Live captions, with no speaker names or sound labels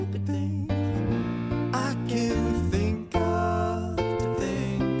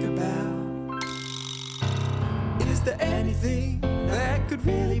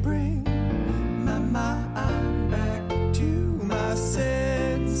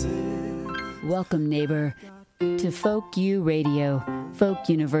Welcome, neighbor, to Folk U Radio, Folk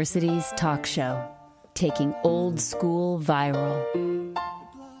University's talk show, taking old school viral.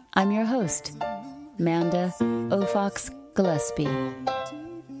 I'm your host, Manda Aufochs Gillespie.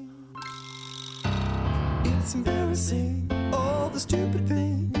 It's embarrassing, all the stupid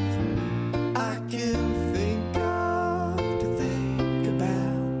things I can think of to think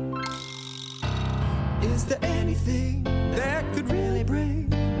about. Is there anything that could really bring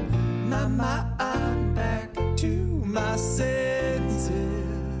my mind back to my senses?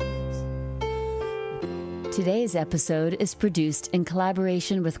 Today's episode is produced in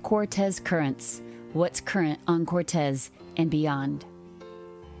collaboration with Cortes Currents, what's current on Cortes and beyond.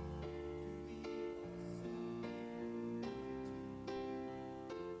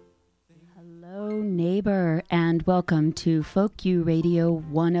 Hello, neighbor, and welcome to Folk U Radio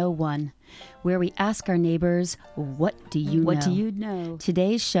 101, where we ask our neighbors, what do you know?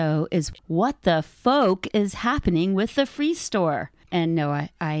 Today's show is What the Folk is Happening with the Free Store? And no,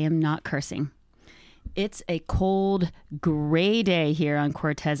 I am not cursing. It's a cold, gray day here on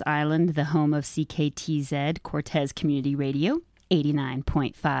Cortes Island, the home of CKTZ, Cortes Community Radio,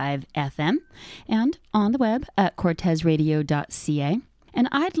 89.5 FM, and on the web at cortesradio.ca. And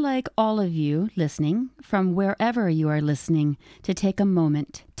I'd like all of you listening, from wherever you are listening, to take a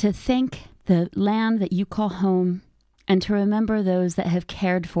moment to thank the land that you call home and to remember those that have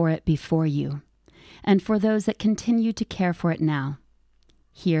cared for it before you, and for those that continue to care for it now.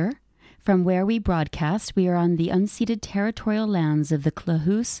 Here, from where we broadcast, we are on the unceded territorial lands of the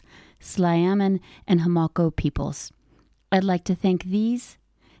Klahoose, Sliammon, and Hamalko peoples. I'd like to thank these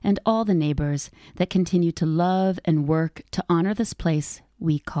and all the neighbors that continue to love and work to honor this place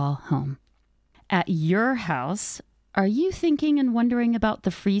we call home. At your house, are you thinking and wondering about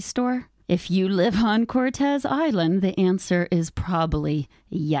the Free Store? If you live on Cortes Island, the answer is probably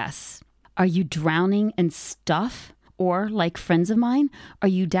yes. Are you drowning in stuff? Or, like friends of mine, are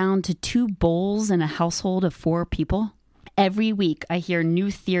you down to 2 bowls in a household of 4 people? Every week, I hear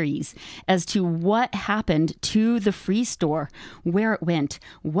new theories as to what happened to the Free Store, where it went,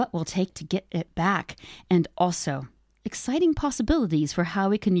 what will take to get it back, and also exciting possibilities for how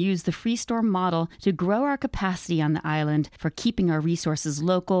we can use the Free Store model to grow our capacity on the island for keeping our resources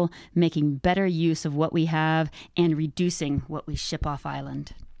local, making better use of what we have, and reducing what we ship off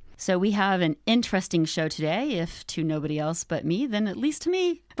island. So we have an interesting show today, if to nobody else but me, then at least to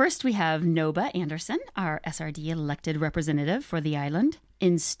me. First, we have Noba Anderson, our SRD elected representative for the island,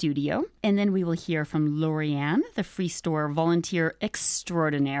 in studio. And then we will hear from Lorianne, the Free Store volunteer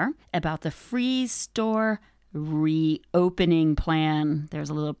extraordinaire, about the Free Store reopening plan.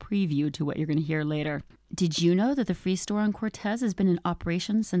 There's a little preview to what you're going to hear later. Did you know that the Free Store on Cortes has been in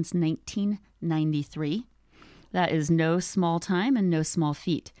operation since 1993? That is no small time and no small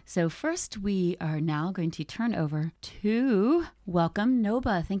feat. So first, we are now going to turn over to welcome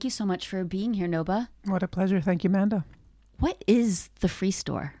Noba. Thank you so much for being here, Noba. What a pleasure. Thank you, Manda. What is the Free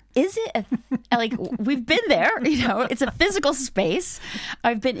Store? Is it like, we've been there, it's a physical space.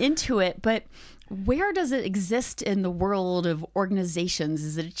 I've been into it, but where does it exist in the world of organizations?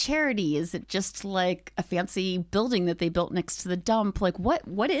 Is it a charity? Is it just like a fancy building that they built next to the dump? Like,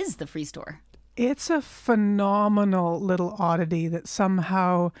 what is the Free Store? It's a phenomenal little oddity that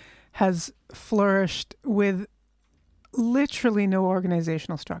somehow has flourished with literally no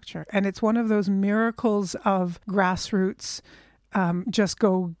organizational structure. And it's one of those miracles of grassroots, just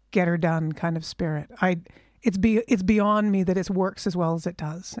go get her done kind of spirit. It's beyond me that it works as well as it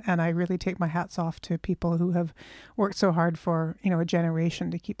does. And I really take my hats off to people who have worked so hard for, a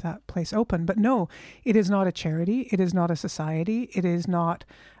generation to keep that place open. But no, it is not a charity. It is not a society. It is not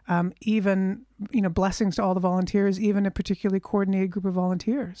even, blessings to all the volunteers, even a particularly coordinated group of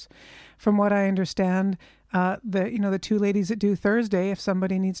volunteers. From what I understand, the 2 ladies that do Thursday, if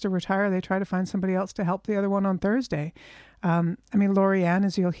somebody needs to retire, they try to find somebody else to help the other one on Thursday. Lorianne,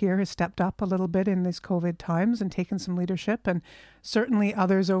 as you'll hear, has stepped up a little bit in these COVID times and taken some leadership. And certainly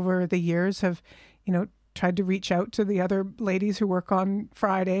others over the years have, tried to reach out to the other ladies who work on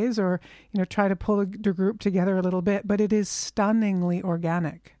Fridays or, try to pull the group together a little bit. But it is stunningly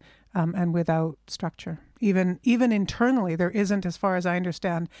organic and without structure. Even internally, there isn't, as far as I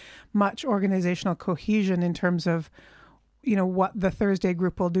understand, much organizational cohesion in terms of what the Thursday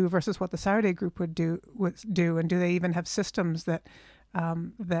group will do versus what the Saturday group would do, and do they even have systems that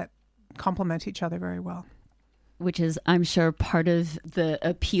complement each other very well? Which is, I'm sure, part of the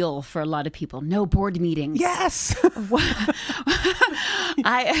appeal for a lot of people. No board meetings. Yes.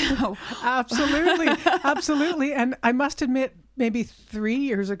 Absolutely. And I must admit, maybe 3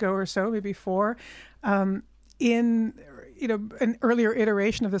 years ago or so, maybe 4, in an earlier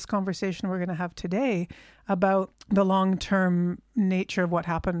iteration of this conversation we're going to have today about the long-term nature of what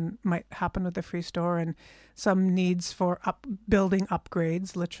might happen with the free store and some needs for building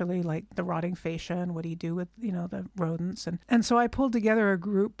upgrades, literally like the rotting fascia and what do you do with, the rodents. And so I pulled together a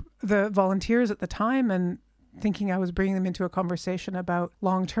group, the volunteers at the time, and thinking I was bringing them into a conversation about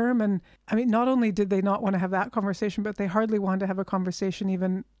long-term. And I mean, not only did they not want to have that conversation, but they hardly wanted to have a conversation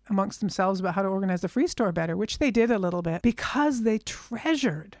even amongst themselves about how to organize the free store better, which they did a little bit because they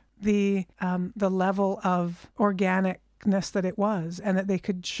treasured the level of organicness that it was, and that they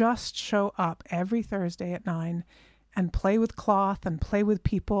could just show up every Thursday at 9 and play with cloth and play with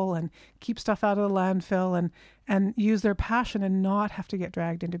people and keep stuff out of the landfill and use their passion and not have to get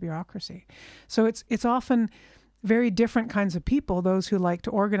dragged into bureaucracy. So it's often very different kinds of people, those who like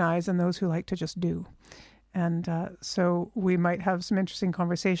to organize and those who like to just do. And so we might have some interesting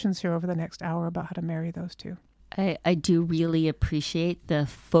conversations here over the next hour about how to marry those two. I do really appreciate the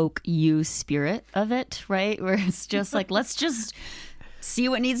folk you spirit of it, right? Where it's just like, let's just see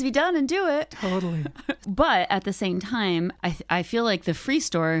what needs to be done and do it. Totally. But at the same time, I feel like the free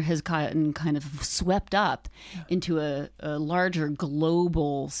store has gotten kind of swept up into a larger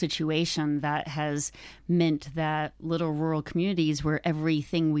global situation that has meant that little rural communities where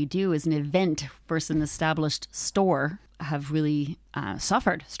everything we do is an event versus an established store have really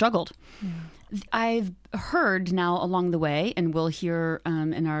struggled. Yeah. I've heard now along the way, and we'll hear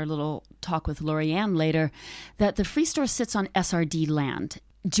in our little talk with Lorianne later, that the free store sits on SRD land.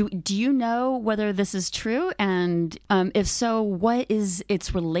 Do you know whether this is true? And if so, what is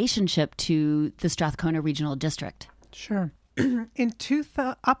its relationship to the Strathcona Regional District? Sure.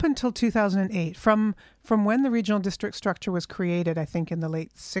 Up until 2008, from when the regional district structure was created, I think in the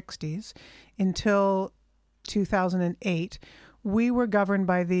late 60s, until 2008, we were governed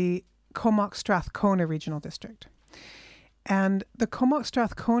by the Strathcona Regional District. And the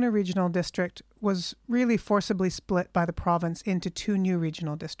Strathcona Regional District was really forcibly split by the province into two new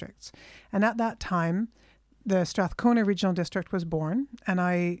regional districts. And at that time, the Strathcona Regional District was born, and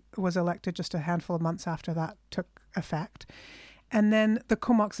I was elected just a handful of months after that took effect. And then the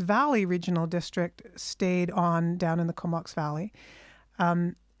Comox Valley Regional District stayed on down in the Comox Valley.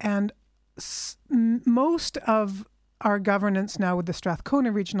 And most of our governance now with the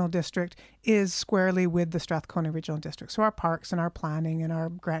Strathcona Regional District is squarely with the Strathcona Regional District. So our parks and our planning and our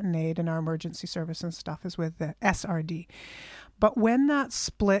grant and aid and our emergency service and stuff is with the SRD. But when that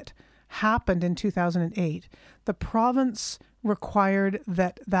split happened in 2008, the province required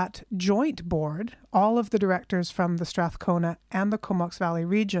that joint board, all of the directors from the Strathcona and the Comox Valley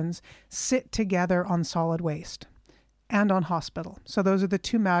regions, sit together on solid waste and on hospital. So those are the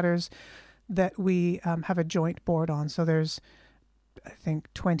two matters that we have a joint board on. So there's, I think,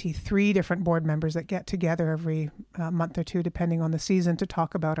 23 different board members that get together every month or two, depending on the season, to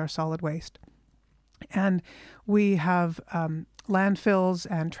talk about our solid waste. And we have landfills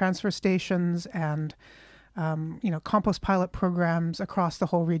and transfer stations and compost pilot programs across the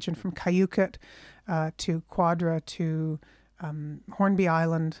whole region, from Cayucot to Quadra to Hornby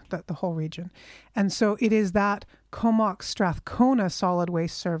Island, the whole region. And so it is that Comox Strathcona solid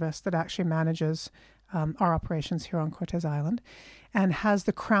waste service that actually manages our operations here on Cortes Island and has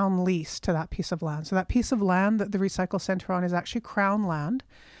the Crown lease to that piece of land. So that piece of land that the Recycle Centre on is actually Crown land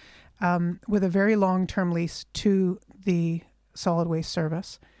with a very long-term lease to the solid waste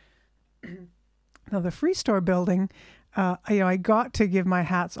service. Now, the free store building, I got to give my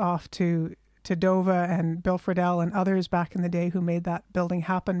hats off to Dova and Bill Friedel and others back in the day who made that building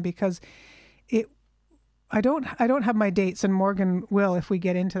happen, because I don't have my dates, and Morgan will if we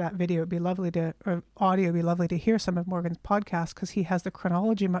get into that video. It'd be lovely audio. It'd be lovely to hear some of Morgan's podcast because he has the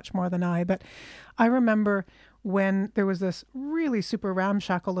chronology much more than I. But I remember when there was this really super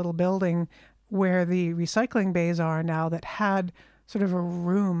ramshackle little building where the recycling bays are now that had sort of a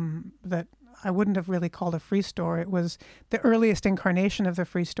room that I wouldn't have really called a free store. It was the earliest incarnation of the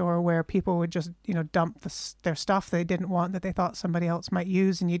free store, where people would just, dump their stuff they didn't want that they thought somebody else might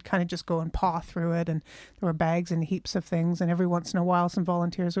use, and you'd kind of just go and paw through it, and there were bags and heaps of things, and every once in a while some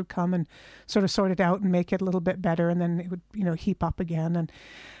volunteers would come and sort of sort it out and make it a little bit better, and then it would, heap up again.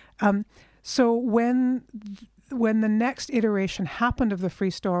 And so when the next iteration happened of the free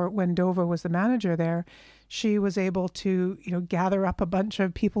store, when Dova was the manager there, she was able to, gather up a bunch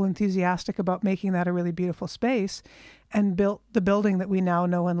of people enthusiastic about making that a really beautiful space, and built the building that we now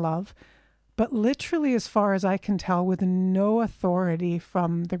know and love. But literally, as far as I can tell, with no authority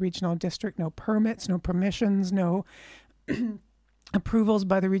from the regional district, no permits, no permissions, no approvals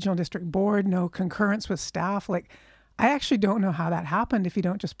by the regional district board, no concurrence with staff. I actually don't know how that happened if you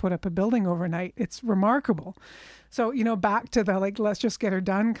don't just put up a building overnight. It's remarkable. So, back to the let's just get her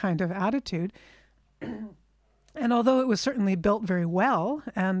done kind of attitude. And although it was certainly built very well,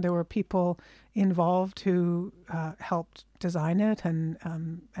 and there were people involved who helped design it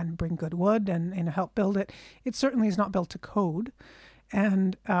and bring good wood and help build it, it certainly is not built to code.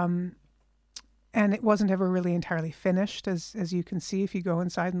 And it wasn't ever really entirely finished, as you can see if you go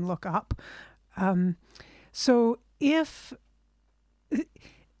inside and look up. So if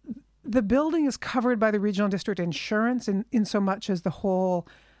the building is covered by the regional district insurance in so much as the whole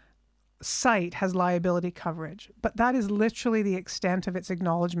site has liability coverage, but that is literally the extent of its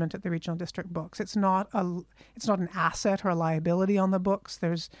acknowledgement at the regional district books. It's not an asset or a liability on the books.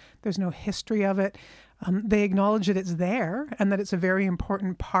 There's no history of it. They acknowledge that it's there and that it's a very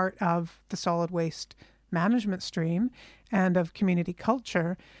important part of the solid waste management stream and of community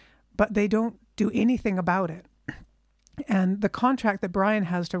culture, but they don't do anything about it. And the contract that Brian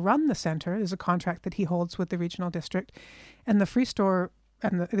has to run the centre is a contract that he holds with the regional district, and the free store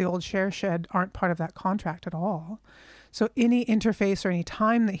and the old share shed aren't part of that contract at all. So any interface or any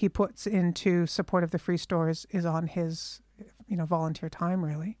time that he puts into support of the free stores is on his, volunteer time,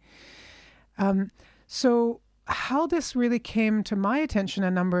 really. So how this really came to my attention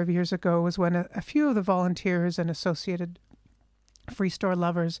a number of years ago was when a few of the volunteers and associated free store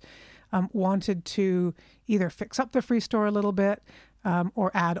lovers wanted to either fix up the free store a little bit or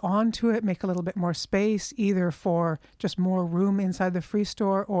add on to it, make a little bit more space, either for just more room inside the free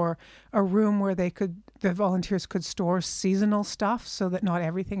store or a room where the volunteers could store seasonal stuff so that not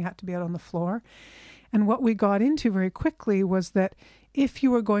everything had to be out on the floor. And what we got into very quickly was that if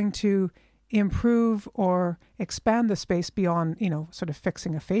you were going to improve or expand the space beyond, sort of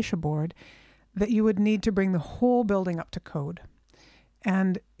fixing a fascia board, that you would need to bring the whole building up to code.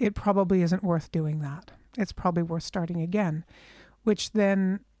 And it probably isn't worth doing that. It's probably worth starting again, which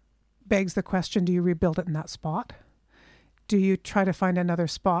then begs the question, do you rebuild it in that spot? Do you try to find another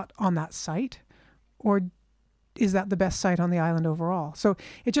spot on that site? Or is that the best site on the island overall? So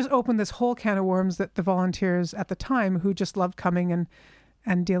it just opened this whole can of worms that the volunteers at the time, who just loved coming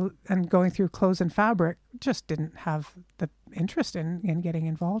and going through clothes and fabric, just didn't have the interest in getting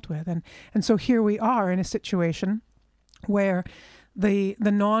involved with. And so here we are in a situation where the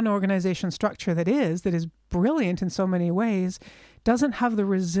non-organization structure that is brilliant in so many ways doesn't have the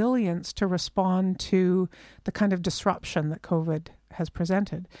resilience to respond to the kind of disruption that COVID has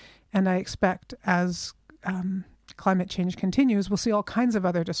presented. And I expect as climate change continues, we'll see all kinds of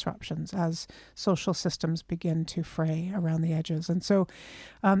other disruptions as social systems begin to fray around the edges. And so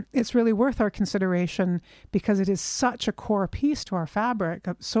it's really worth our consideration because it is such a core piece to our fabric,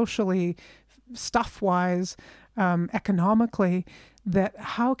 socially, stuff-wise, economically, that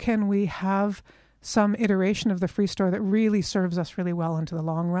how can we have some iteration of the free store that really serves us really well into the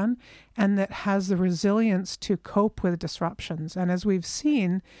long run and that has the resilience to cope with disruptions. And as we've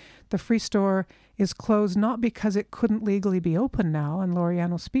seen, the free store is closed not because it couldn't legally be open now, and Lorianne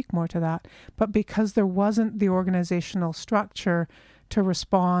will speak more to that, but because there wasn't the organizational structure to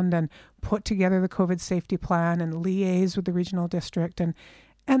respond and put together the COVID safety plan and liaise with the regional district.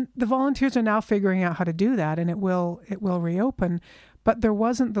 And the volunteers are now figuring out how to do that, and it will reopen. But there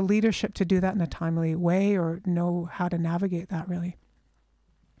wasn't the leadership to do that in a timely way or know how to navigate that, really.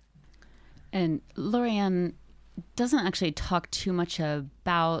 And Lorianne doesn't actually talk too much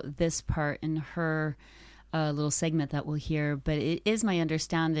about this part in her little segment that we'll hear, but it is my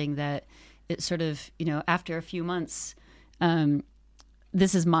understanding that it sort of, after a few months,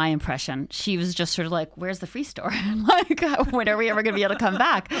 this is my impression. She was just sort of like, where's the free store? Like, when are we ever going to be able to come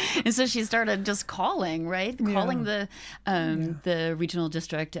back? And so she started just calling, right? Yeah. Calling the regional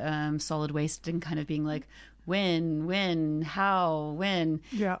district solid waste and kind of being like, when, how, when?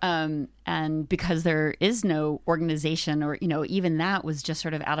 Yeah. And because there is no organization or, even that was just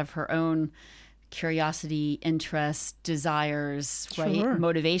sort of out of her own curiosity, interest, desires, right? Sure.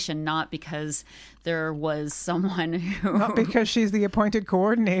 Motivation, not because there was someone who... Not because she's the appointed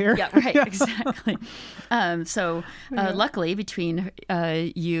coordinator. Yeah, right, exactly. Luckily, between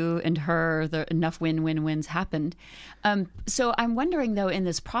you and her, enough win-win-wins happened. So I'm wondering, though, in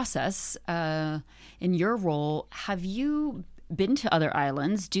this process, in your role, have you been to other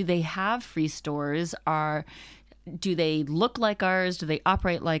islands? Do they have free stores? Do they look like ours? Do they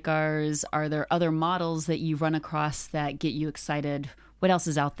operate like ours? Are there other models that you run across that get you excited? What else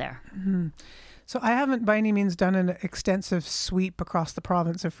is out there? Mm-hmm. So I haven't by any means done an extensive sweep across the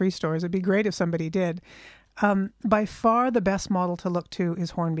province of free stores. It'd be great if somebody did. By far the best model to look to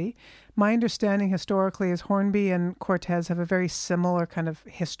is Hornby. My understanding historically is Hornby and Cortes have a very similar kind of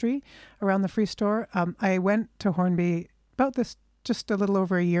history around the Free Store. I went to Hornby about this just a little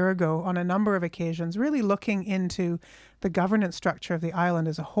over a year ago on a number of occasions, really looking into the governance structure of the island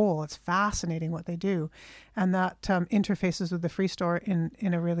as a whole. It's fascinating what they do. And that interfaces with the Free Store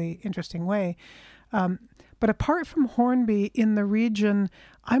in a really interesting way. But apart from Hornby, in the region,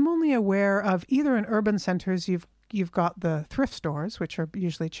 I'm only aware of either in urban centres, you've got the thrift stores, which are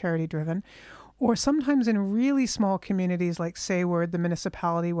usually charity driven, or sometimes in really small communities like Sayward, the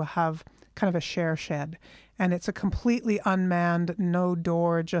municipality will have kind of a share shed. And it's a completely unmanned, no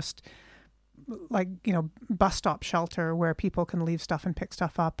door, just like, bus stop shelter where people can leave stuff and pick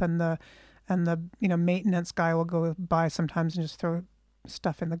stuff up. And the maintenance guy will go by sometimes and just throw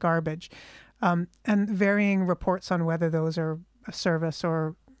stuff in the garbage. And varying reports on whether those are a service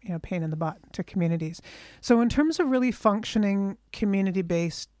or pain in the butt to communities. So in terms of really functioning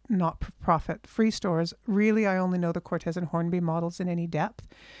community-based, not-for-profit free stores, really I only know the Cortes and Hornby models in any depth.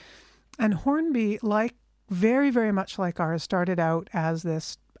 And Hornby, very, very much like ours, started out as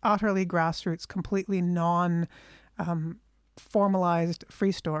this utterly grassroots, completely non-formalized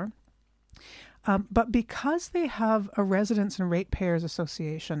free store. But because they have a residents and ratepayers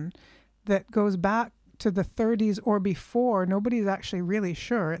association that goes back to the 30s or before, nobody's actually really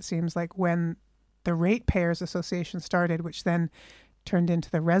sure, it seems like, when the Ratepayers Association started, which then turned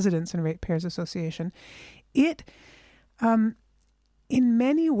into the Residents and Ratepayers Association. It, in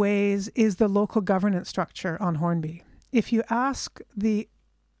many ways, is the local governance structure on Hornby. If you ask the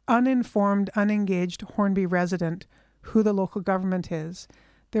uninformed, unengaged Hornby resident who the local government is,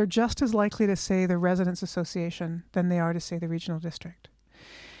 they're just as likely to say the Residents Association than they are to say the Regional District.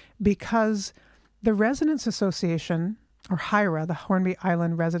 Because the Residents Association, or HIRA, the Hornby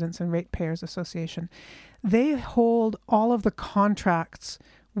Island Residents and Ratepayers Association, they hold all of the contracts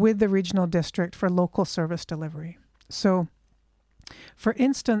with the Regional District for local service delivery. So, for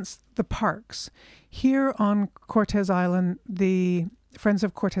instance, the parks. Here on Cortes Island, the Friends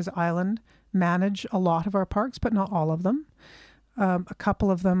of Cortes Island manage a lot of our parks, but not all of them. A couple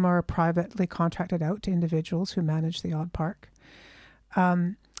of them are privately contracted out to individuals who manage the odd park.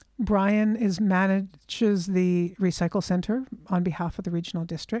 Brian manages the recycle center on behalf of the regional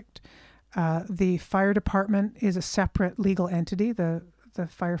district. The fire department is a separate legal entity, the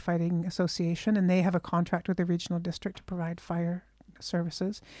firefighting association, and they have a contract with the regional district to provide fire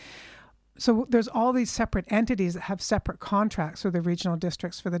services. So there's all these separate entities that have separate contracts with the regional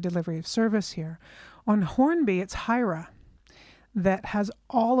districts for the delivery of service here. On Hornby, it's HIRA that has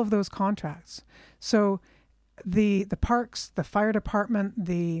all of those contracts. So the parks, the fire department,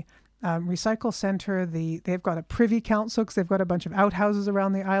 the recycle center, they've got a privy council because they've got a bunch of outhouses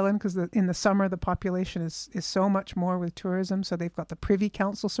around the island because in the summer the population is so much more with tourism. So they've got the privy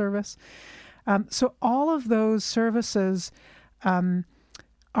council service. So all of those services are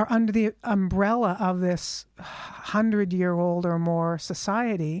under the umbrella of this 100-year-old or more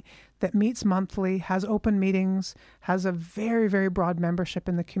society that meets monthly, has open meetings, has a very, very broad membership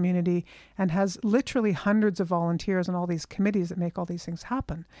in the community, and has literally hundreds of volunteers on all these committees that make all these things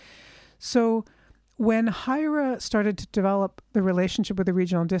happen. So when HIRA started to develop the relationship with the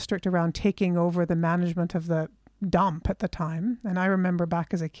regional district around taking over the management of the dump at the time, and I remember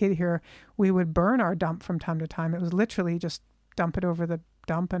back as a kid here, we would burn our dump from time to time. It was literally just dump it over the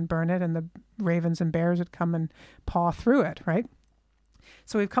dump and burn it, and the ravens and bears would come and paw through it, right?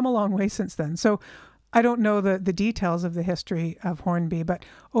 So we've come a long way since then. So I don't know the details of the history of Hornby, but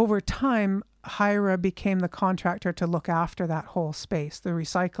over time, HIRA became the contractor to look after that whole space, the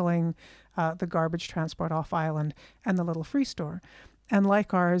recycling, the garbage transport off island, and the little free store. And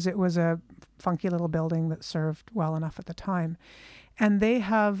like ours, it was a funky little building that served well enough at the time. And they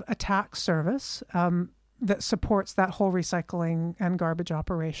have a tax service that supports that whole recycling and garbage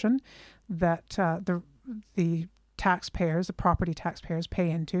operation that the taxpayers, the property taxpayers,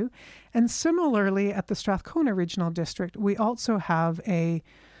 pay into. And similarly, at the Strathcona Regional District, we also have I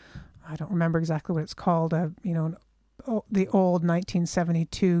don't remember exactly what it's called, the old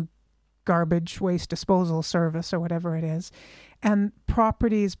 1972 garbage waste disposal service or whatever it is. And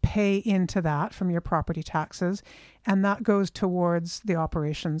properties pay into that from your property taxes, and that goes towards the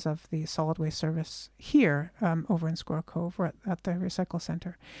operations of the solid waste service here over in Squirrel Cove or at the recycle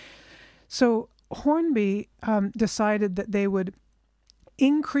center. So Hornby decided that they would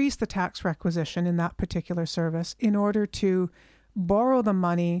increase the tax requisition in that particular service in order to borrow the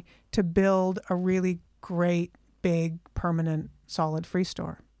money to build a really great, big, permanent, solid free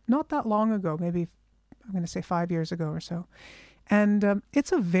store. Not that long ago, maybe I'm going to say 5 years ago or so. And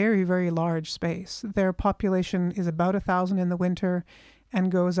it's a very, very large space. Their population is about 1,000 in the winter and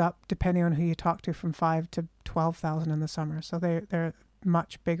goes up, depending on who you talk to, from 5 to 12,000 in the summer. So they're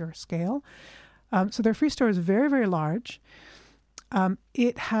much bigger scale. So their free store is very, very large.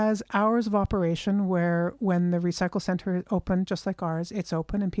 It has hours of operation where when the recycle center is open, just like ours, it's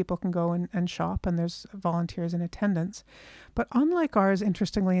open and people can go and shop, and there's volunteers in attendance. But unlike ours,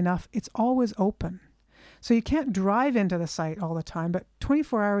 interestingly enough, it's always open. So you can't drive into the site all the time, but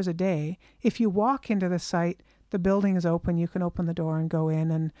 24 hours a day, if you walk into the site, the building is open. You can open the door and go in,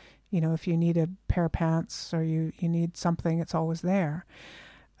 and if you need a pair of pants or you need something, it's always there.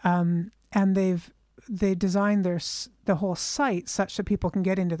 And they designed the whole site such that people can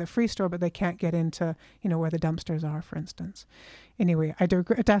get into the free store, but they can't get into where the dumpsters are, for instance. Anyway, I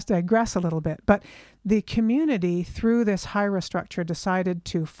digress a little bit, but the community, through this HIRA structure, decided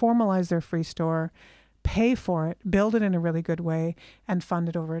to formalize their free store, pay for it, build it in a really good way, and fund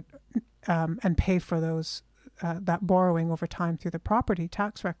it over and pay for that borrowing over time through the property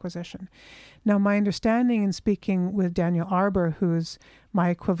tax requisition. Now, my understanding in speaking with Daniel Arbour, who's my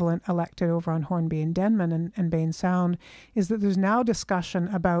equivalent elected over on Hornby and Denman and Bain Sound, is that there's now discussion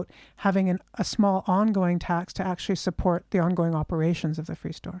about having a small ongoing tax to actually support the ongoing operations of the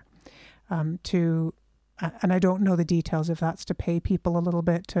free store. And I don't know the details, if that's to pay people a little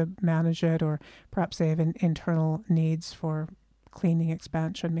bit to manage it, or perhaps they have internal needs for cleaning,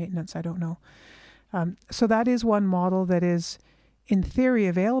 expansion, maintenance. I don't know. So that is one model that is, in theory,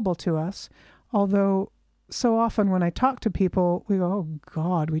 available to us. Although so often when I talk to people, we go, oh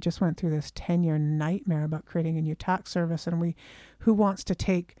God, we just went through this 10-year nightmare about creating a new tax service. And who wants to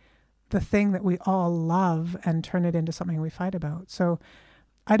take the thing that we all love and turn it into something we fight about? So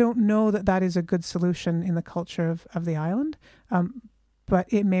I don't know that is a good solution in the culture of the island, but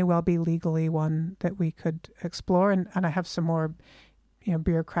it may well be legally one that we could explore. And I have some more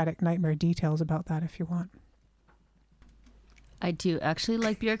bureaucratic nightmare details about that if you want. I do actually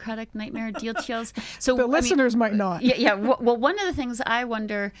like bureaucratic nightmare details. So the listeners might not. Yeah. Well, one of the things I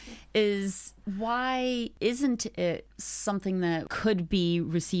wonder is, why isn't it something that could be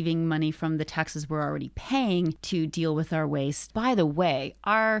receiving money from the taxes we're already paying to deal with our waste? By the way,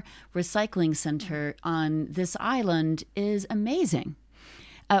 our recycling center on this island is amazing.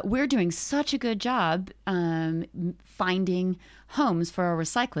 We're doing such a good job finding homes for our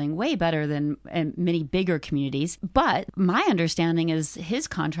recycling, way better than many bigger communities. But my understanding is his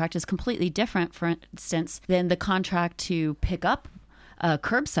contract is completely different, for instance, than the contract to pick up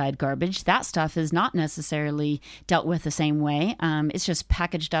curbside garbage. That stuff is not necessarily dealt with the same way. It's just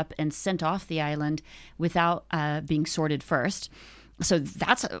packaged up and sent off the island without being sorted first. So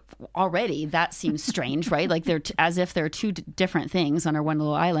that's that seems strange, right? Like they're as if they're two different things on our one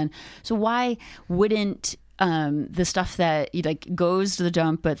little island. So why wouldn't the stuff that goes to the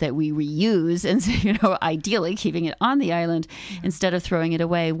dump but that we reuse, and ideally keeping it on the island instead of throwing it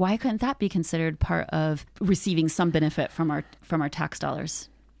away, why couldn't that be considered part of receiving some benefit from our tax dollars?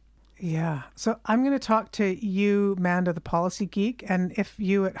 Yeah. So I'm going to talk to you, Manda, the policy geek. And if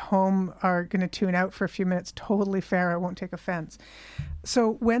you at home are going to tune out for a few minutes, totally fair. I won't take offense.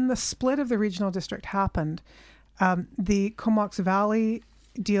 So when the split of the regional district happened, the Comox Valley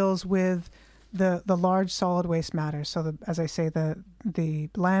deals with the large solid waste matters. So as I say, the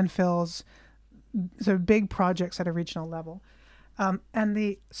landfills, the big projects at a regional level. And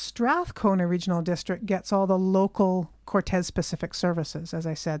the Strathcona Regional District gets all the local Cortes-specific services, as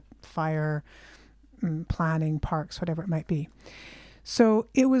I said, fire, planning, parks, whatever it might be. So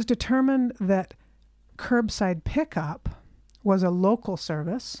it was determined that curbside pickup was a local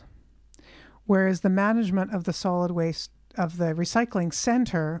service, whereas the management of the solid waste of the recycling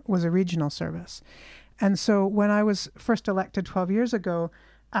center was a regional service. And so when I was first elected 12 years ago,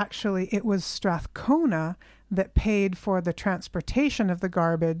 actually it was Strathcona that paid for the transportation of the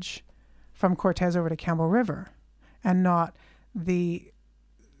garbage from Cortes over to Campbell River, and not the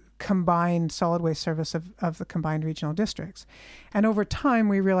combined solid waste service of the combined regional districts. And over time,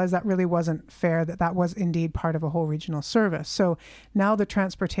 we realized that really wasn't fair, that was indeed part of a whole regional service. So now the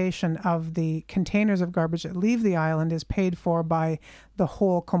transportation of the containers of garbage that leave the island is paid for by the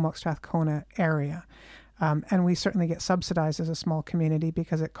whole Comox Strathcona area. And we certainly get subsidized as a small community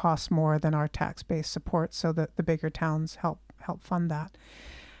because it costs more than our tax base supports, so that the bigger towns help fund that.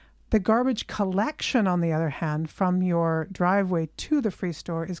 The garbage collection, on the other hand, from your driveway to the free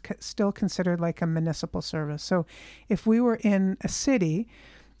store is still considered like a municipal service. So if we were in a city,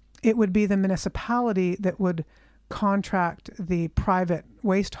 it would be the municipality that would contract the private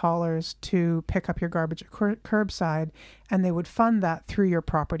waste haulers to pick up your garbage at curbside, and they would fund that through your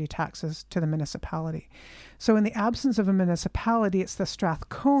property taxes to the municipality. So in the absence of a municipality, it's the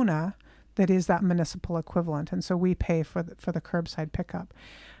Strathcona that is that municipal equivalent, and so we pay for the curbside pickup.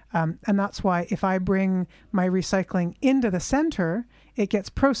 And that's why if I bring my recycling into the center, it gets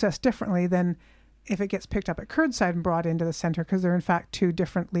processed differently than if it gets picked up at curbside and brought into the center, because they're in fact two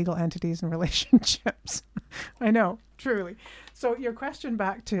different legal entities and relationships. I know, truly. So your question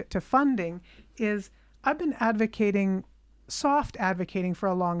back to funding is, I've been soft advocating for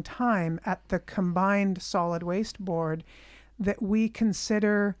a long time at the Combined Solid Waste Board that we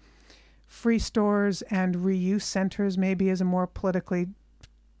consider free stores and reuse centers, maybe as a more politically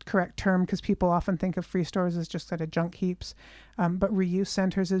correct term, because people often think of free stores as just sort of junk heaps, but reuse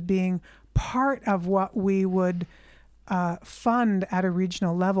centers as being part of what we would fund at a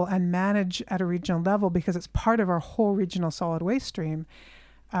regional level and manage at a regional level, because it's part of our whole regional solid waste stream.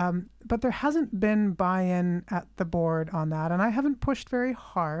 But there hasn't been buy-in at the board on that, and I haven't pushed very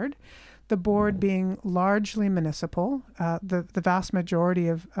hard. The board being largely municipal, the vast majority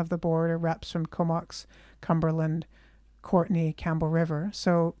of the board are reps from Comox, Cumberland, Courtenay, Campbell River.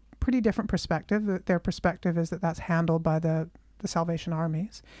 So pretty different perspective. Their perspective is that that's handled by the Salvation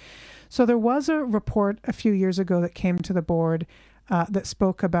Armies. So there was a report a few years ago that came to the board that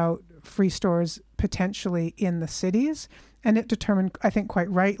spoke about free stores potentially in the cities, and it determined, I think quite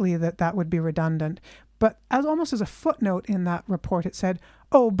rightly, that that would be redundant. But almost as a footnote in that report, it said,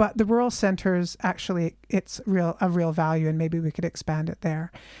 oh, but the rural centers, actually, it's of real value, and maybe we could expand it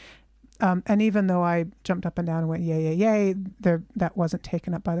there. And even though I jumped up and down and went, yay, that wasn't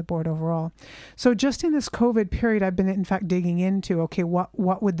taken up by the board overall. So just in this COVID period, I've been, in fact, digging into, okay,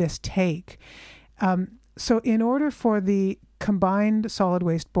 what would this take? So in order for the Combined Solid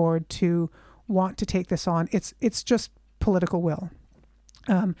Waste Board to want to take this on, it's just political will.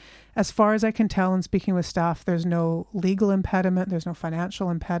 As far as I can tell, and speaking with staff, there's no legal impediment, there's no financial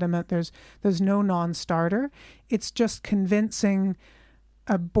impediment, there's no non-starter. It's just convincing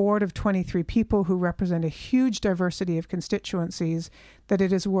a board of 23 people who represent a huge diversity of constituencies that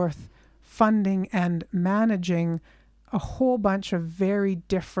it is worth funding and managing a whole bunch of very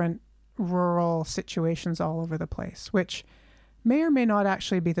different rural situations all over the place, which may or may not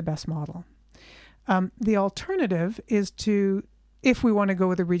actually be the best model. The alternative is to, if we want to go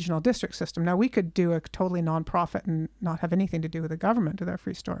with a regional district system, now we could do a totally nonprofit and not have anything to do with the government with our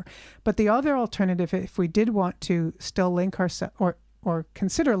free store. But the other alternative, if we did want to still link ourselves or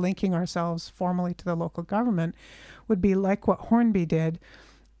consider linking ourselves formally to the local government, would be like what Hornby did,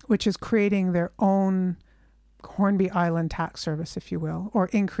 which is creating their own Hornby Island tax service, if you will, or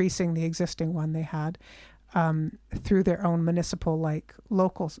increasing the existing one they had through their own municipal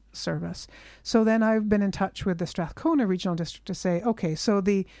local service. So then I've been in touch with the Strathcona Regional District to say, okay, so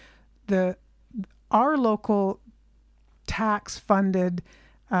our local tax funded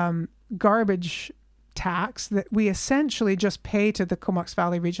garbage tax that we essentially just pay to the Comox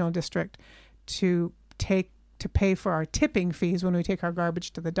Valley Regional District to pay for our tipping fees when we take our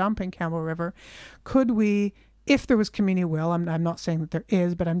garbage to the dump in Campbell River. Could we, if there was community will, I'm not saying that there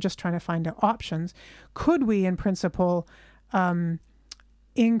is, but I'm just trying to find out options. Could we, in principle,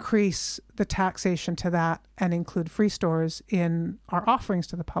 increase the taxation to that and include free stores in our offerings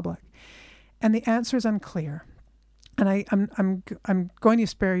to the public? And the answer is unclear. And I'm going to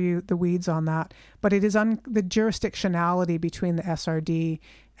spare you the weeds on that, but it is the jurisdictionality between the SRD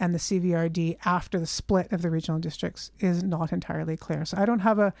and the CVRD after the split of the regional districts is not entirely clear. So I don't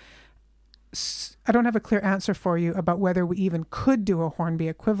have a clear answer for you about whether we even could do a Hornby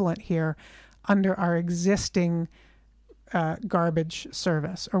equivalent here under our existing garbage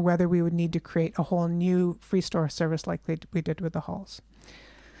service, or whether we would need to create a whole new free store service like we did with the halls.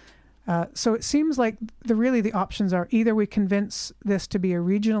 So it seems like the options are either we convince this to be a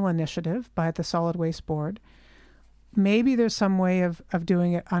regional initiative by the Solid Waste Board. Maybe there's some way of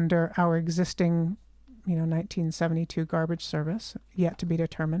doing it under our existing 1972 garbage service, yet to be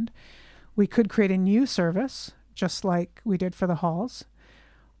determined. We could create a new service, just like we did for the halls,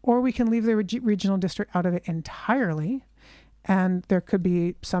 or we can leave the regional district out of it entirely, and there could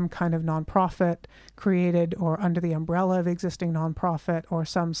be some kind of nonprofit created or under the umbrella of existing nonprofit, or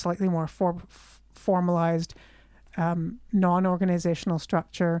some slightly more formalized non-organizational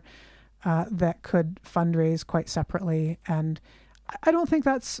structure that could fundraise quite separately. And I don't think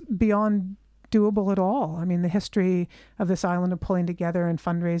that's beyond doable at all. I mean, the history of this island of pulling together and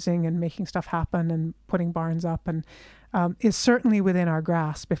fundraising and making stuff happen and putting barns up and is certainly within our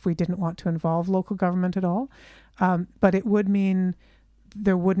grasp if we didn't want to involve local government at all. But it would mean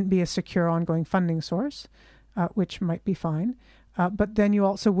there wouldn't be a secure ongoing funding source. which might be fine. But then you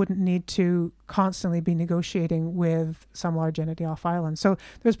also wouldn't need to constantly be negotiating with some large entity off island. So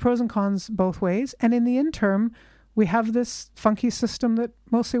there's pros and cons both ways. And in the interim, we have this funky system that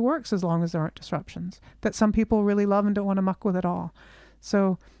mostly works as long as there aren't disruptions, that some people really love and don't want to muck with at all.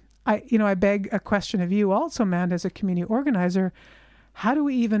 So I beg a question of you also, Manda, as a community organizer. How do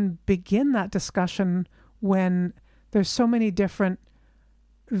we even begin that discussion when there's so many different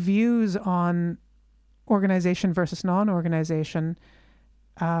views on organization versus non-organization,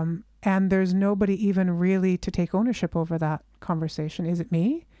 and there's nobody even really to take ownership over that conversation? Is it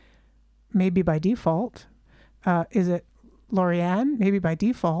me? Maybe by default. Is it Lorianne? Maybe by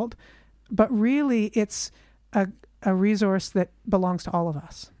default. But really, it's a resource that belongs to all of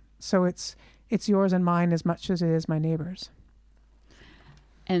us. So it's yours and mine as much as it is my neighbor's.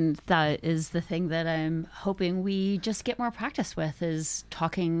 And that is the thing that I'm hoping we just get more practice with, is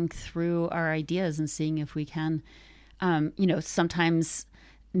talking through our ideas and seeing if we can, sometimes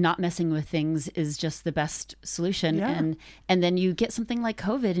not messing with things is just the best solution. Yeah. And then you get something like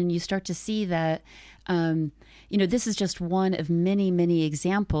COVID and you start to see that, this is just one of many, many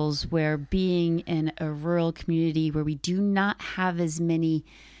examples where being in a rural community where we do not have as many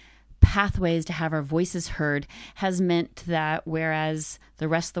pathways to have our voices heard has meant that whereas the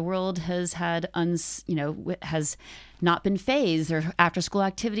rest of the world has had has not been phased, or after school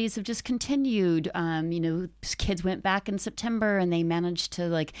activities have just continued. Kids went back in September and they managed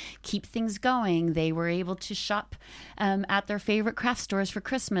to keep things going. They were able to shop at their favorite craft stores for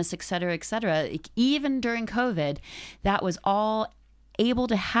Christmas, et cetera, et cetera. Even during COVID, that was all able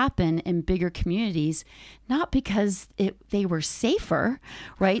to happen in bigger communities, not because they were safer,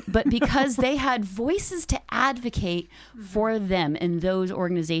 right? But because they had voices to advocate for them in those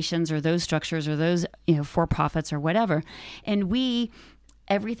organizations or those structures or those, for-profits or whatever. And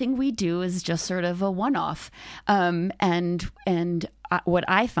everything we do is just sort of a one-off. What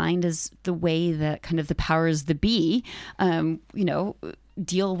I find is the way that kind of the powers that be,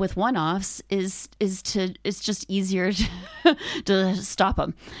 deal with one-offs it's just easier to stop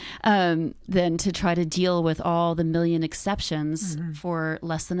them than to try to deal with all the million exceptions for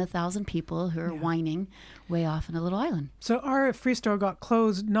less than 1,000 people who are whining way off in a little island. So our free store got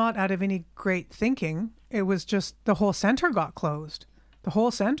closed not out of any great thinking. It was just the whole center got closed. The whole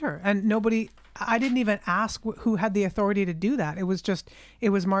center. And I didn't even ask who had the authority to do that. It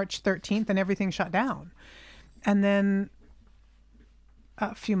was March 13th and everything shut down. And then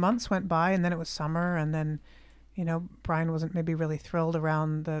a few months went by, and then it was summer, and then, Brian wasn't maybe really thrilled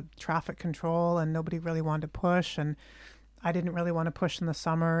around the traffic control, and nobody really wanted to push, and I didn't really want to push in the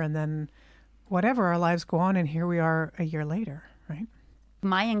summer, and then whatever, our lives go on, and here we are a year later, right?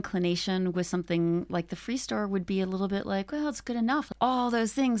 My inclination with something like the free store would be a little bit like, well, it's good enough. All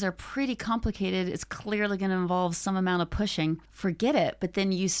those things are pretty complicated. It's clearly going to involve some amount of pushing. Forget it. But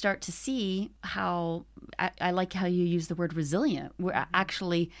then you start to see how, I like how you use the word resilient. We're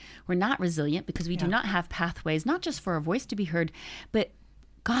not resilient because we do not have pathways, not just for our voice to be heard, but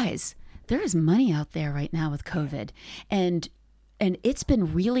guys, there is money out there right now with COVID. And it's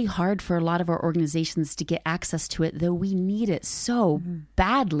been really hard for a lot of our organizations to get access to it, though we need it so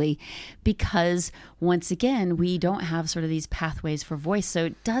badly because, once again, we don't have sort of these pathways for voice. So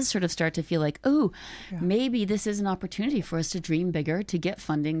it does sort of start to feel like, maybe this is an opportunity for us to dream bigger, to get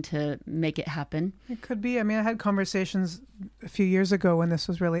funding to make it happen. It could be. I mean, I had conversations a few years ago when this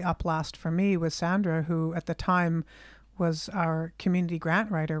was really up last for me with Sandra, who at the time was our community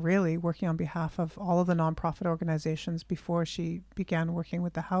grant writer, really working on behalf of all of the nonprofit organizations before she began working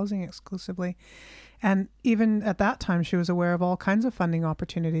with the housing exclusively. And even at that time, she was aware of all kinds of funding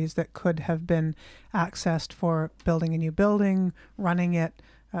opportunities that could have been accessed for building a new building, running it,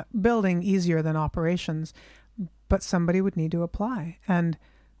 building easier than operations. But somebody would need to apply. And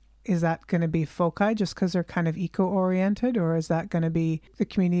is that going to be FOCI just because they're kind of eco-oriented, or is that going to be the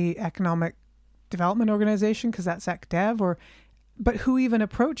Community Economic Development Organization because that's ECDev? But who even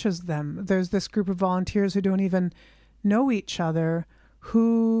approaches them? There's this group of volunteers who don't even know each other,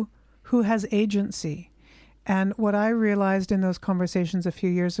 who has agency. And what I realized in those conversations a few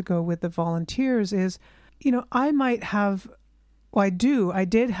years ago with the volunteers is, I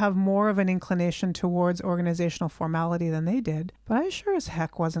did have more of an inclination towards organizational formality than they did, but I sure as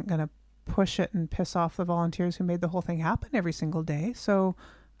heck wasn't going to push it and piss off the volunteers who made the whole thing happen every single day. So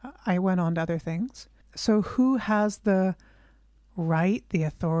I went on to other things. So who has the right, the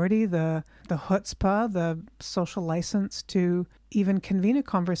authority, the chutzpah, the social license to even convene a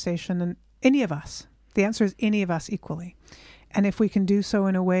conversation? And any of us. The answer is any of us equally. And if we can do so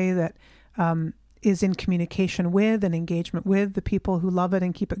in a way that is in communication with and engagement with the people who love it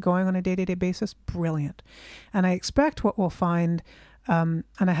and keep it going on a day-to-day basis, brilliant. And I expect what we'll find, and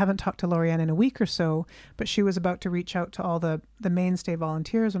I haven't talked to Lorianne in a week or so, but she was about to reach out to all the mainstay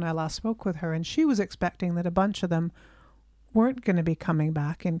volunteers when I last spoke with her, and she was expecting that a bunch of them weren't going to be coming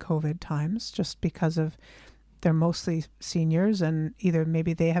back in COVID times just because of they're mostly seniors and either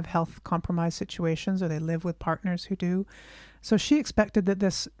maybe they have health compromised situations or they live with partners who do. So she expected that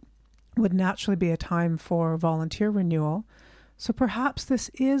this would naturally be a time for volunteer renewal. So perhaps this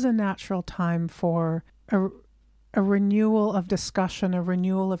is a natural time for a renewal of discussion, a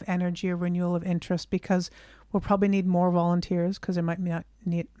renewal of energy, a renewal of interest, because we'll probably need more volunteers because there might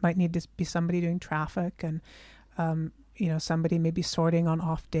need to be somebody doing traffic and somebody maybe sorting on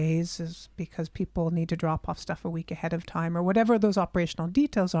off days is because people need to drop off stuff a week ahead of time or whatever those operational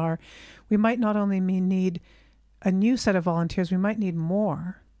details are. We might not only need a new set of volunteers, we might need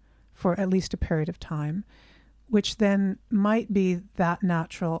more for at least a period of time, which then might be that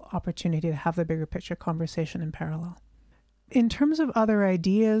natural opportunity to have the bigger picture conversation in parallel. In terms of other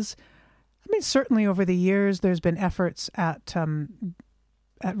ideas, certainly over the years, there's been efforts at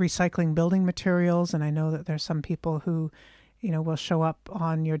recycling building materials. And I know that there's some people who, will show up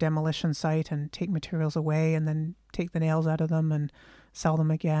on your demolition site and take materials away and then take the nails out of them and sell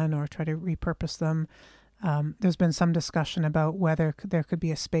them again or try to repurpose them. There's been some discussion about whether there could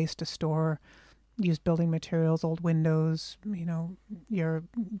be a space to store used building materials, old windows, your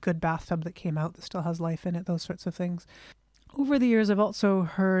good bathtub that came out that still has life in it, those sorts of things. Over the years, I've also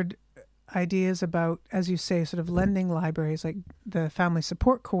heard ideas about, as you say, sort of lending libraries. Like the family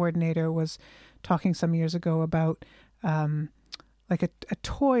support coordinator was talking some years ago about like a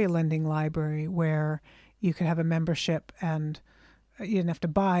toy lending library where you could have a membership and you didn't have to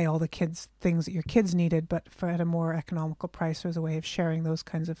buy all the kids' things that your kids needed, but at a more economical price, there's a way of sharing those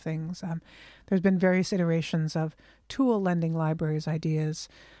kinds of things. There's been various iterations of tool lending libraries ideas,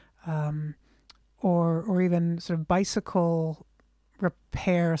 or even sort of bicycle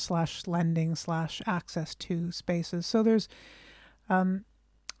repair / lending / access to spaces. So there's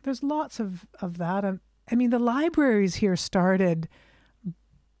lots of that. The libraries here started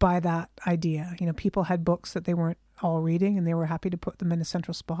by that idea. People had books that they weren't all reading and they were happy to put them in a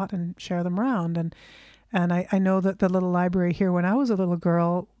central spot and share them around. And I know that the little library here when I was a little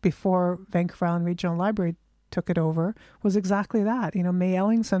girl, before Vancouver Island Regional Library took it over, was exactly that. May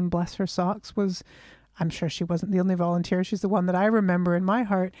Ellingson, bless her socks, I'm sure she wasn't the only volunteer. She's the one that I remember in my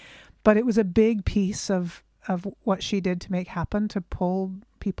heart. But it was a big piece of what she did to make happen, to pull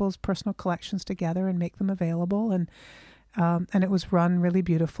people's personal collections together and make them available. And it was run really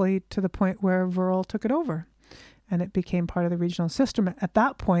beautifully to the point where Virl took it over. And it became part of the regional system. At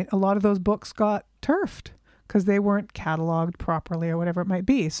that point, a lot of those books got turfed because they weren't cataloged properly or whatever it might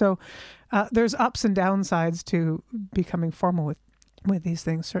be. So there's ups and downsides to becoming formal with these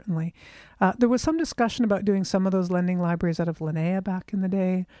things, certainly. There was some discussion about doing some of those lending libraries out of Linnea back in the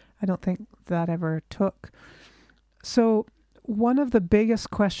day. I don't think that ever took. So one of the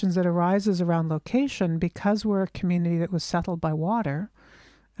biggest questions that arises around location, because we're a community that was settled by water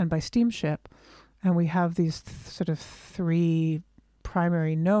and by steamship, and we have these sort of three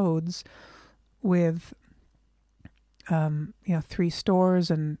primary nodes with, 3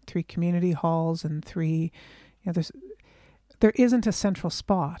 stores and 3 community halls and 3, there isn't a central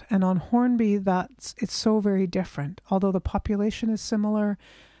spot. And on Hornby, it's so very different. Although the population is similar,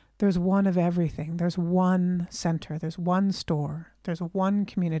 there's one of everything. There's one center. There's one store. There's one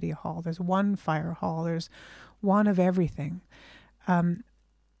community hall. There's one fire hall. There's one of everything.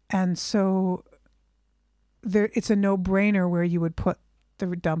 And so it's a no-brainer where you would put the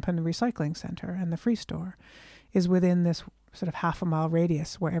dump and the recycling center, and the free store is within this sort of half-a-mile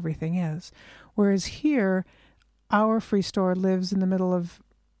radius where everything is. Whereas here, our free store lives in the middle of,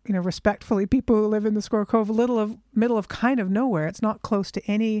 respectfully, people who live in the Squirrel Cove, middle of kind of nowhere. It's not close to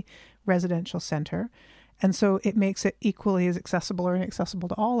any residential center. And so it makes it equally as accessible or inaccessible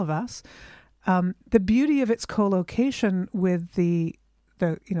to all of us. The beauty of its co-location with the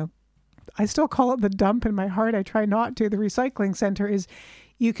I still call it the dump in my heart. I try not to. The recycling center is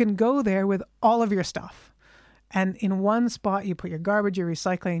you can go there with all of your stuff. And in one spot, you put your garbage, your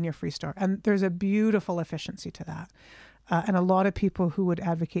recycling, and your free store. And there's a beautiful efficiency to that. And a lot of people who would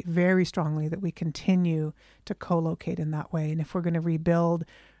advocate very strongly that we continue to co-locate in that way. And if we're going to rebuild,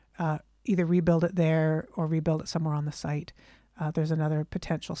 either rebuild it there or rebuild it somewhere on the site, there's another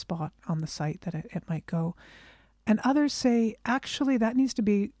potential spot on the site that it might go. And others say, actually, that needs to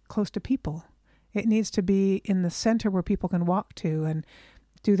be close to people. It needs to be in the center where people can walk to and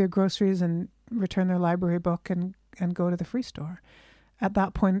do their groceries and return their library book and go to the free store. At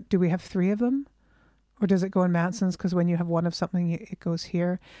that point, do we have 3 of them? Or does it go in Manson's because when you have one of something, it goes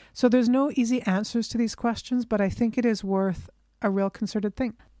here? So there's no easy answers to these questions, but I think it is worth a real concerted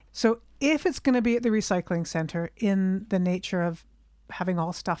think. So if it's going to be at the recycling center in the nature of having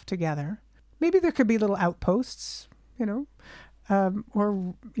all stuff together, maybe there could be little outposts,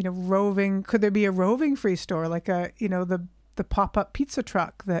 or, roving. Could there be a roving free store, like the pop-up pizza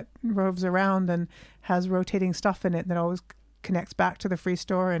truck that roves around and has rotating stuff in it that always connects back to the free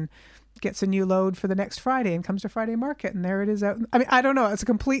store and gets a new load for the next Friday and comes to Friday market, and there it is out. I mean, I don't know. It's a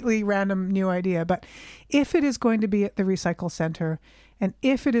completely random new idea, but if it is going to be at the recycle center, and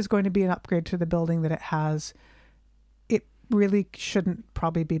if it is going to be an upgrade to the building that it has, it really shouldn't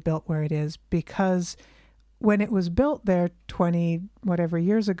probably be built where it is, because when it was built there 20 whatever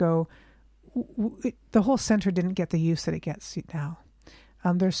years ago, the whole center didn't get the use that it gets now.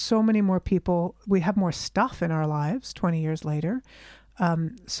 There's so many more people. We have more stuff in our lives 20 years later.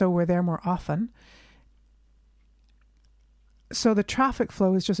 So we're there more often. So the traffic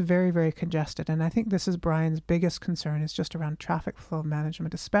flow is just very, very congested. And I think this is Brian's biggest concern, is just around traffic flow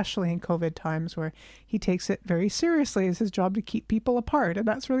management, especially in COVID times, where he takes it very seriously as his job to keep people apart. And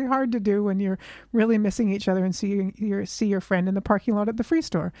that's really hard to do when you're really missing each other and see your friend in the parking lot at the free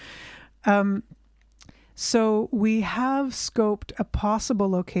store. So we have scoped a possible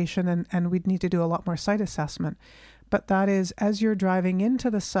location, and we'd need to do a lot more site assessment. But that is, as you're driving into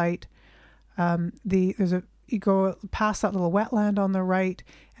the site, you go past that little wetland on the right,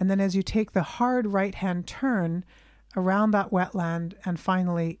 and then as you take the hard right-hand turn around that wetland and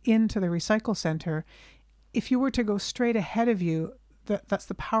finally into the recycle center, if you were to go straight ahead of you, that's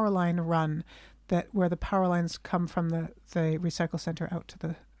the power line run, where the power lines come from the recycle center out to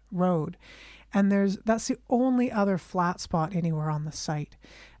the road. And that's the only other flat spot anywhere on the site.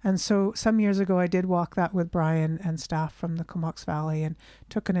 And so some years ago, I did walk that with Brian and staff from the Comox Valley and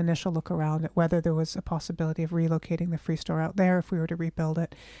took an initial look around at whether there was a possibility of relocating the free store out there if we were to rebuild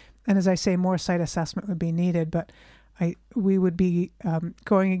it. And as I say, more site assessment would be needed, but we would be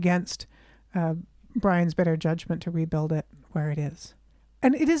going against Brian's better judgment to rebuild it where it is.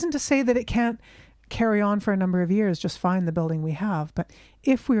 And it isn't to say that it can't carry on for a number of years, just fine, the building we have. But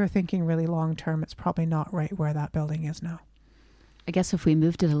if we were thinking really long term, it's probably not right where that building is now. I guess if we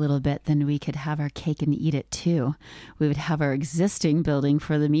moved it a little bit, then we could have our cake and eat it too. We would have our existing building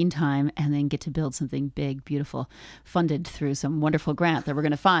for the meantime and then get to build something big, beautiful, funded through some wonderful grant that we're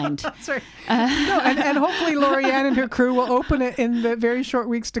going to find. That's right. And hopefully Lori-Ann and her crew will open it in the very short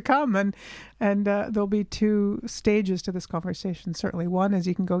weeks to come. And there'll be two stages to this conversation. Certainly one is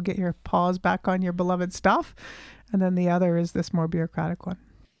you can go get your paws back on your beloved stuff. And then the other is this more bureaucratic one.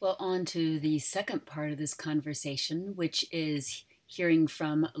 Well, on to the second part of this conversation, which is hearing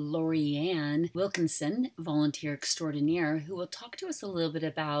from Lori-Ann Wilkinson, volunteer extraordinaire, who will talk to us a little bit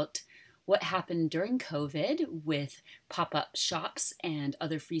about what happened during COVID with pop-up shops and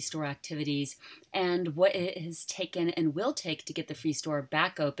other free store activities, and what it has taken and will take to get the free store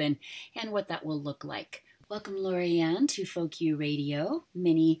back open, and what that will look like. Welcome, Lori-Ann, to Folk U Radio.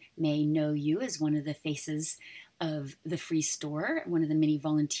 Many may know you as one of the faces of the free store, one of the many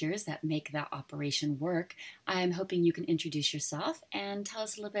volunteers that make that operation work. I'm hoping you can introduce yourself and tell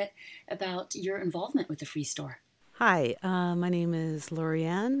us a little bit about your involvement with the free store. Hi, my name is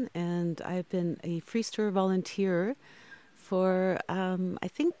Lori-Ann, and I've been a free store volunteer for, I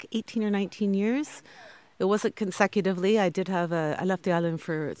think, 18 or 19 years. It wasn't consecutively. I left the island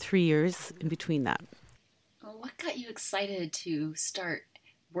for 3 years in between that. Well, what got you excited to start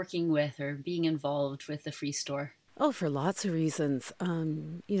working with or being involved with the free store? Oh, for lots of reasons.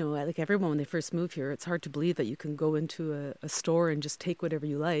 Like everyone, when they first move here, it's hard to believe that you can go into a store and just take whatever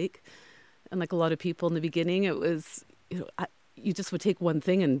you like. And like a lot of people in the beginning, it was, you just would take one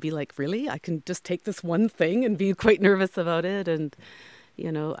thing and be like, really? I can just take this one thing and be quite nervous about it. And,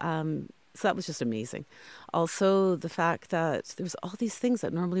 so that was just amazing. Also, the fact that there was all these things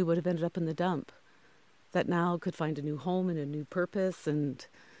that normally would have ended up in the dump that now could find a new home and a new purpose and,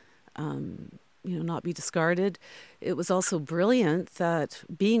 not be discarded. It was also brilliant that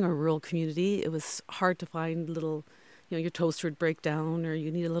being a rural community, it was hard to find little, your toaster would break down or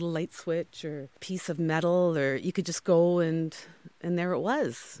you need a little light switch or piece of metal, or you could just go and there it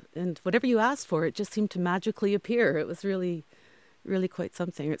was. And whatever you asked for, it just seemed to magically appear. It was really, really quite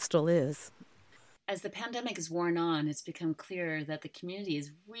something. It still is. As the pandemic has worn on, it's become clear that the community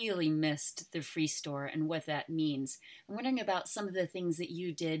has really missed the free store and what that means. I'm wondering about some of the things that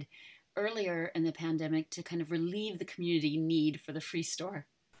you did earlier in the pandemic to kind of relieve the community need for the free store.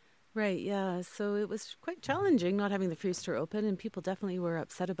 Right, yeah. So it was quite challenging not having the free store open, and people definitely were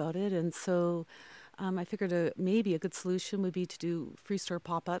upset about it. And so I figured maybe a good solution would be to do free store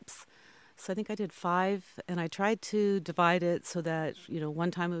pop-ups. So I think I did 5, and I tried to divide it so that,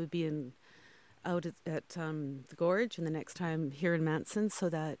 one time it would be out at the Gorge, and the next time here in Manson, so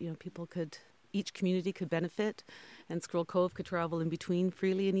that, each community could benefit, and Squirrel Cove could travel in between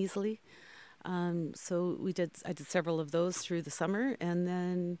freely and easily. So I did several of those through the summer, and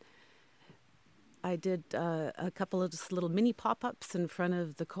then I did a couple of just little mini pop-ups in front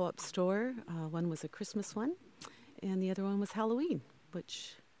of the co-op store. One was a Christmas one, and the other one was Halloween,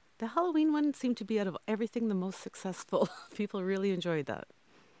 which the Halloween one seemed to be, out of everything, the most successful. People really enjoyed that.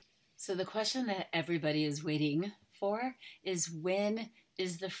 So the question that everybody is waiting for is, when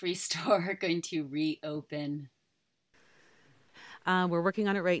is the free store going to reopen? We're working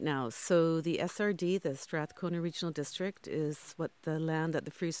on it right now. So the SRD, the Strathcona Regional District, is what the land that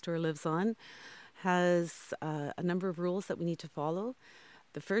the free store lives on, has a number of rules that we need to follow.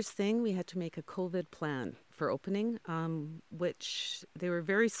 The first thing, we had to make a COVID plan for opening, which they were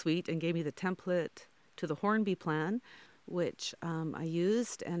very sweet and gave me the template to the Hornby plan, which I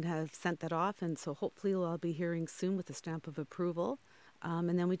used and have sent that off. And so hopefully I'll be hearing soon with the stamp of approval.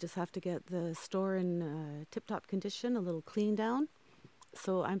 And then we just have to get the store in tip-top condition, a little clean down.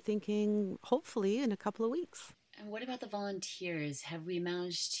 So I'm thinking hopefully in a couple of weeks. And what about the volunteers? Have we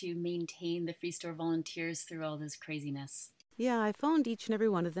managed to maintain the free store volunteers through all this craziness? Yeah, I phoned each and every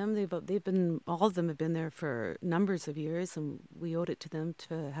one of them. All of them have been there for numbers of years, and we owed it to them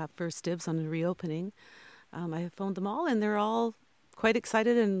to have first dibs on the reopening. I have phoned them all, and they're all quite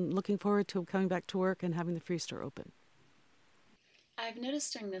excited and looking forward to coming back to work and having the free store open. I've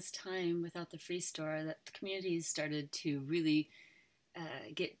noticed during this time without the free store that the communities started to really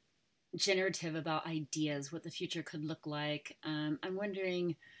get generative about ideas, what the future could look like. I'm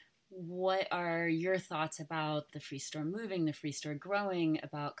wondering, what are your thoughts about the free store moving, the free store growing,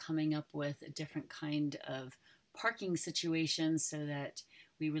 about coming up with a different kind of parking situation so that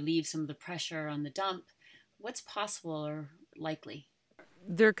we relieve some of the pressure on the dump? What's possible or likely?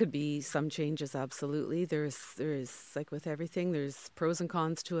 There could be some changes, absolutely. There's like with everything, there's pros and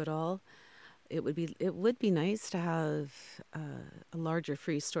cons to it all. It would be nice to have a larger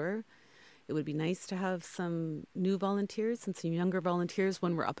free store. It would be nice to have some new volunteers and some younger volunteers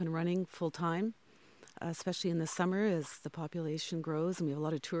when we're up and running full time, especially in the summer as the population grows and we have a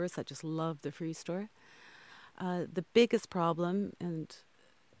lot of tourists that just love the free store. The biggest problem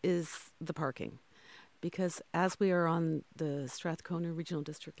is the parking, because as we are on the Strathcona Regional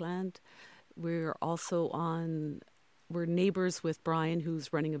District land, we're neighbors with Brian,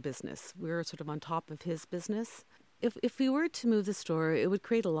 who's running a business. We're sort of on top of his business. If we were to move the store, it would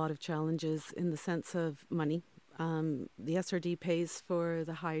create a lot of challenges in the sense of money. The SRD pays for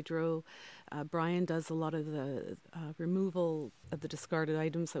the hydro. Brian does a lot of the removal of the discarded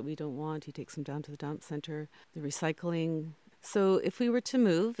items that we don't want. He takes them down to the dump center, the recycling. So if we were to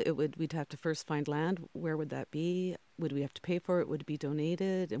move, we'd have to first find land. Where would that be? Would we have to pay for it? Would it be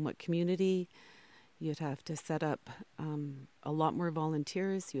donated? In what community? You'd have to set up a lot more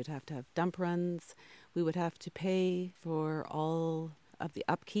volunteers. You'd have to have dump runs. We would have to pay for all of the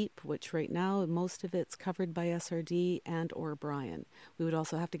upkeep, which right now most of it's covered by SRD and or Brian. We would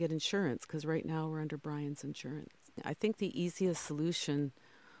also have to get insurance, because right now we're under Brian's insurance. I think the easiest solution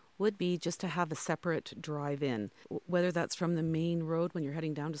would be just to have a separate drive-in, whether that's from the main road when you're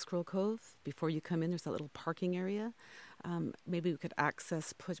heading down to Squirrel Cove. Before you come in, there's that little parking area. Maybe we could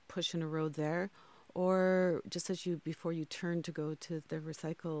access, push in a road there. Or just before you turn to go to the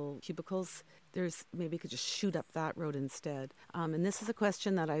recycle cubicles, maybe you could just shoot up that road instead. And this is a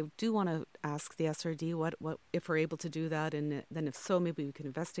question that I do want to ask the SRD, what if we're able to do that, and then if so, maybe we can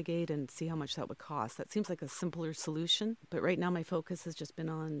investigate and see how much that would cost. That seems like a simpler solution, but right now my focus has just been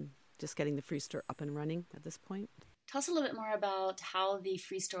on just getting the free store up and running at this point. Tell us a little bit more about how the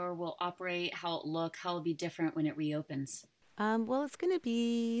free store will operate, how it'll look, how it'll be different when it reopens. Well, it's going to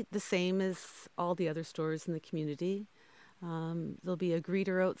be the same as all the other stores in the community. There'll be a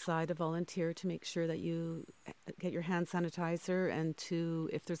greeter outside, a volunteer, to make sure that you get your hand sanitizer, and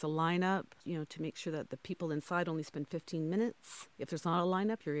if there's a lineup, to make sure that the people inside only spend 15 minutes. If there's not a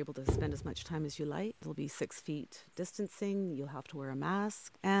lineup, you're able to spend as much time as you like. There'll be 6 feet distancing. You'll have to wear a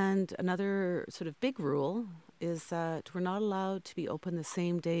mask. And another sort of big rule is that we're not allowed to be open the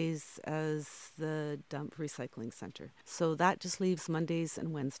same days as the dump recycling center. So that just leaves Mondays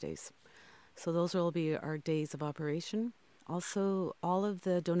and Wednesdays. So those will be our days of operation. Also, all of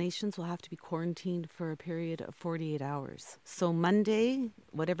the donations will have to be quarantined for a period of 48 hours. So Monday,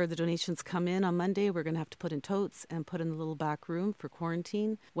 whatever the donations come in on Monday, we're going to have to put in totes and put in the little back room for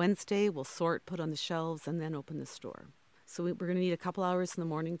quarantine. Wednesday, we'll sort, put on the shelves, and then open the store. So we're going to need a couple hours in the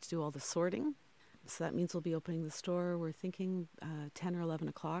morning to do all the sorting. So that means we'll be opening the store, we're thinking 10 or 11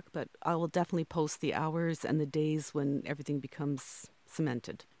 o'clock, but I will definitely post the hours and the days when everything becomes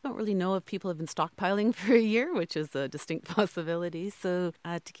cemented. I don't really know if people have been stockpiling for a year, which is a distinct possibility. So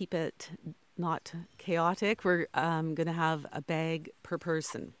to keep it not chaotic, we're going to have a bag per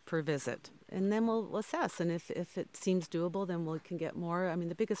person per visit. And then we'll assess. And if it seems doable, then we can get more. I mean,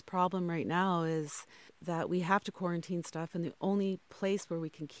 the biggest problem right now is that we have to quarantine stuff. And the only place where we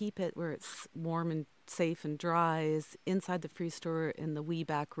can keep it where it's warm and safe and dry is inside the free store in the wee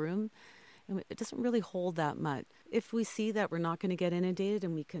back room. And it doesn't really hold that much. If we see that we're not going to get inundated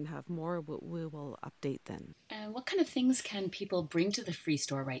and we can have more, we will update then. And what kind of things can people bring to the free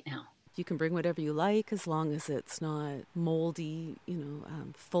store right now? You can bring whatever you like as long as it's not moldy,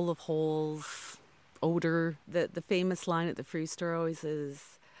 full of holes, odor. The famous line at the free store always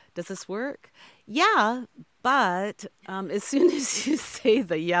is, does this work? Yeah, but as soon as you say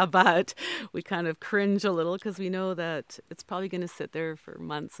the yeah, but, we kind of cringe a little because we know that it's probably going to sit there for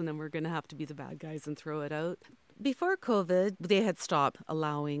months and then we're going to have to be the bad guys and throw it out. Before COVID, they had stopped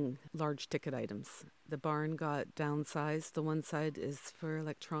allowing large ticket items. The barn got downsized. The one side is for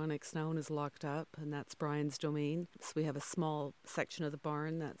electronics now and is locked up, and that's Brian's domain. So we have a small section of the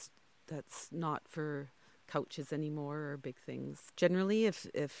barn that's not for couches anymore or big things. Generally, if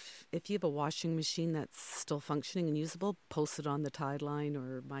you have a washing machine that's still functioning and usable, post it on the Tide Line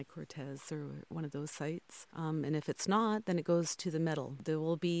or My Cortes or one of those sites. And if it's not, then it goes to the metal. There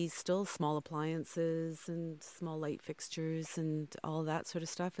will be still small appliances and small light fixtures and all that sort of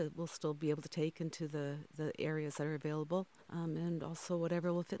stuff. It will still be able to take into the areas that are available, and also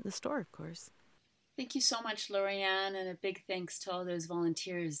whatever will fit in the store, of course. Thank you so much, Lorianne, and a big thanks to all those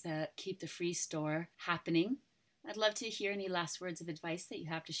volunteers that keep the free store happening. I'd love to hear any last words of advice that you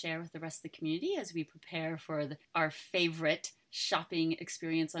have to share with the rest of the community as we prepare for our favorite shopping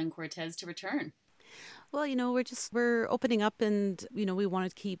experience on Cortes to return. Well, we're opening up and, we want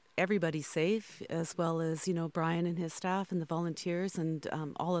to keep everybody safe as well as, Brian and his staff and the volunteers and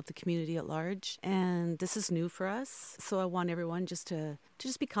all of the community at large. And this is new for us. So I want everyone just to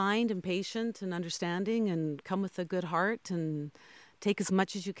be kind and patient and understanding and come with a good heart and take as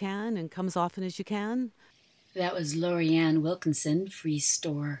much as you can and come as often as you can. That was Lorianne Wilkinson, Free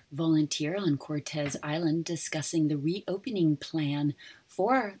Store volunteer on Cortes Island, discussing the reopening plan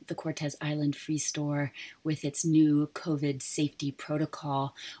for the Cortes Island Free Store with its new COVID safety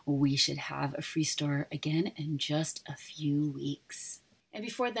protocol. We should have a free store again in just a few weeks. And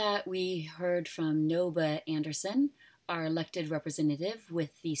before that, we heard from Noba Anderson, our elected representative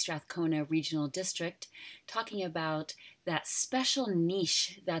with the Strathcona Regional District, talking about that special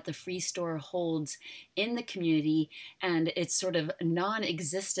niche that the free store holds in the community and its sort of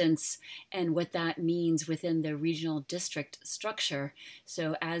non-existence and what that means within the regional district structure.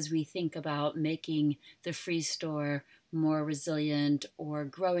 So as we think about making the free store more resilient or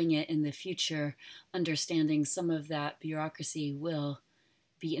growing it in the future, understanding some of that bureaucracy will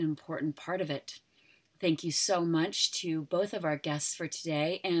be an important part of it. Thank you so much to both of our guests for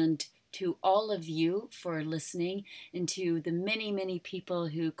today and to all of you for listening, and to the many, many people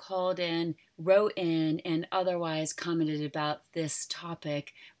who called in, wrote in, and otherwise commented about this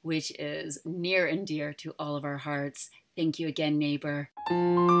topic, which is near and dear to all of our hearts. Thank you again, neighbor.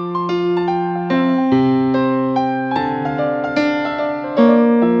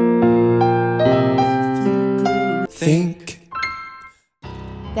 Think.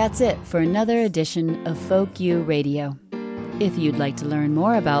 That's it for another edition of Folk U Radio. If you'd like to learn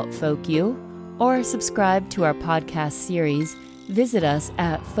more about Folk U or subscribe to our podcast series, visit us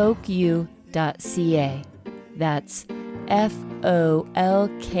at folku.ca. That's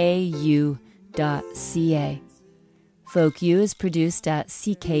FOLKU.ca. Folk U is produced at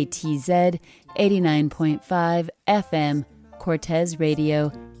CKTZ 89.5 FM,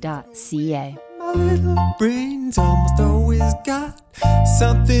 cortesradio.ca. My little brain's almost always got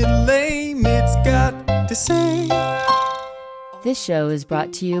something lame it's got to say. This show is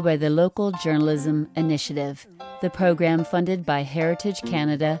brought to you by the Local Journalism Initiative, the program funded by Heritage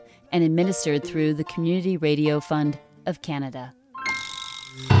Canada and administered through the Community Radio Fund of Canada.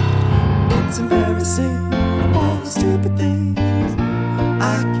 It's embarrassing, all the stupid things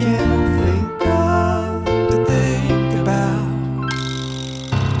I can't